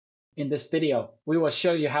In this video, we will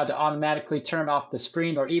show you how to automatically turn off the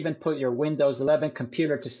screen or even put your Windows 11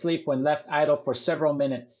 computer to sleep when left idle for several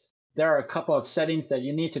minutes. There are a couple of settings that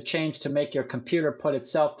you need to change to make your computer put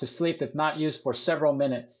itself to sleep if not used for several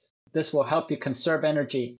minutes. This will help you conserve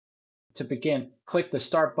energy. To begin, click the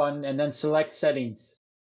Start button and then select Settings.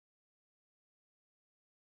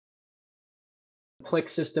 Click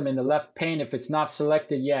System in the left pane if it's not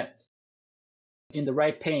selected yet. In the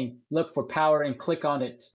right pane, look for Power and click on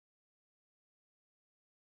it.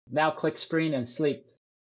 Now click Screen and Sleep.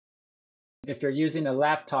 If you're using a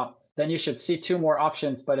laptop, then you should see two more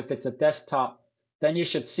options, but if it's a desktop, then you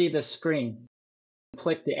should see this screen.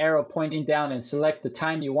 Click the arrow pointing down and select the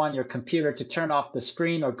time you want your computer to turn off the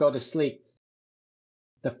screen or go to sleep.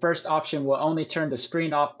 The first option will only turn the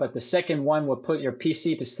screen off, but the second one will put your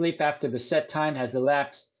PC to sleep after the set time has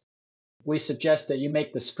elapsed. We suggest that you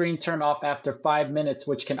make the screen turn off after 5 minutes,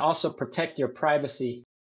 which can also protect your privacy.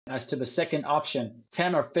 As to the second option,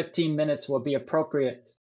 10 or 15 minutes will be appropriate.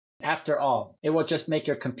 After all, it will just make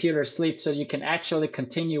your computer sleep so you can actually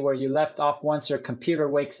continue where you left off once your computer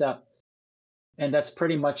wakes up. And that's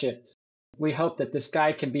pretty much it. We hope that this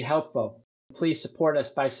guide can be helpful. Please support us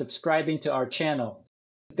by subscribing to our channel.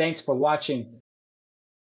 Thanks for watching.